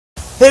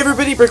Hey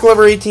everybody,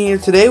 BrickLover18 here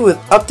today with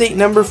update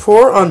number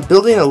 4 on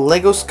building a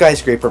Lego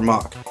Skyscraper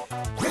mock.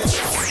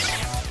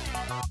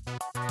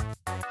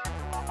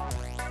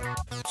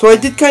 So I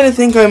did kind of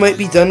think I might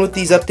be done with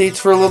these updates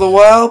for a little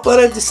while, but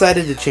I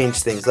decided to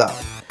change things up.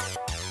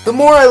 The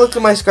more I looked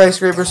at my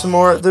skyscraper some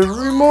more, the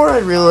more I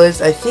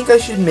realized I think I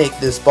should make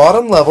this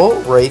bottom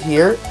level right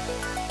here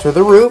to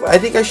the roof. I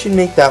think I should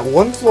make that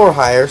one floor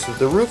higher so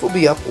the roof will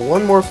be up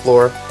one more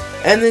floor,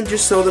 and then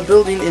just so the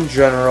building in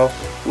general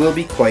will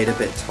be quite a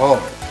bit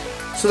taller.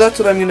 So that's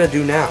what I'm going to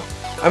do now.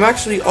 I'm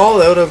actually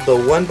all out of the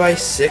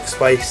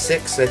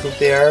 1x6x6, I think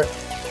they are,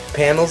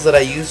 panels that I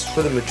used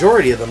for the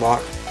majority of the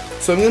mock.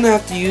 So I'm going to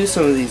have to use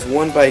some of these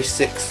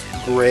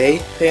 1x6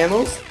 gray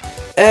panels,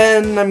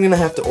 and I'm going to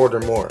have to order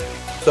more.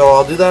 So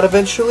I'll do that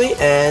eventually,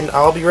 and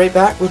I'll be right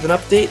back with an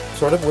update,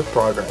 sort of with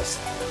progress.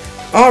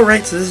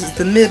 Alright, so this is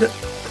the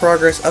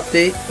mid-progress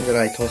update that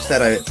I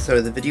said at the start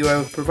of the video I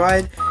would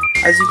provide.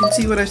 As you can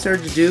see, what I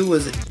started to do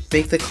was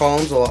make the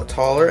columns a lot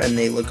taller and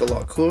they look a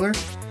lot cooler.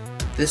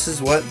 This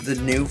is what the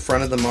new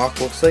front of the mock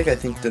looks like. I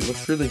think that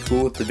looks really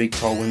cool with the big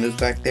tall windows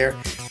back there,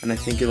 and I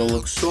think it'll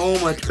look so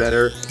much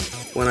better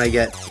when I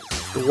get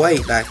the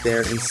white back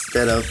there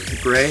instead of the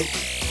gray.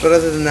 But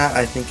other than that,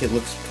 I think it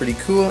looks pretty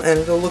cool, and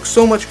it'll look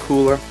so much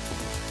cooler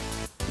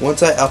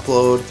once I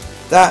upload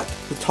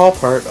the tall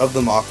part of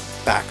the mock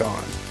back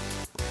on.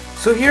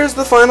 So here's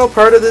the final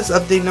part of this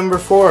update number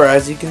 4.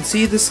 As you can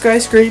see, the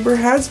skyscraper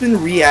has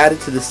been re-added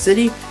to the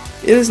city.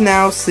 It is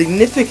now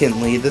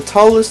significantly the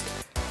tallest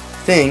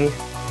thing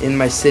in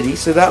my city,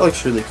 so that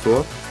looks really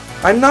cool.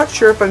 I'm not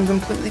sure if I'm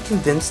completely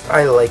convinced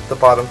I like the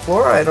bottom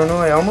floor. I don't know,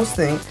 I almost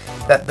think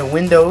that the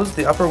windows,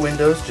 the upper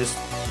windows, just,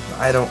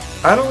 I don't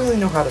really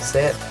know how to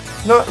say it.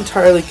 Not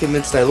entirely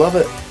convinced I love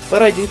it,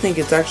 but I do think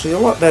it's actually a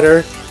lot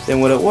better than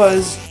what it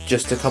was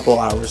just a couple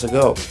hours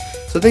ago.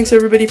 So thanks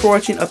everybody for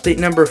watching update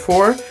number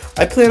 4.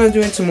 I plan on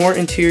doing some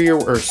interior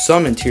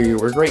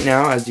work right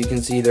now. As you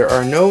can see, there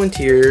are no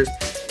interiors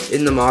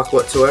in the mock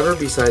whatsoever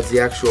besides the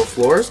actual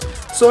floors.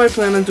 So I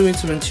plan on doing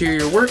some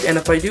interior work, and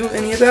if I do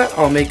any of that,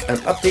 I'll make an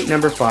update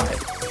number 5.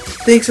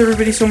 Thanks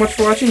everybody so much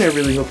for watching. I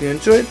really hope you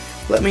enjoyed.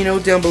 Let me know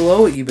down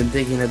below what you've been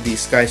thinking of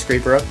these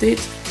skyscraper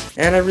updates,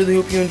 and I really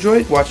hope you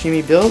enjoyed watching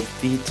me build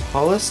the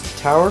tallest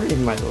tower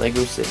in my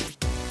Lego city.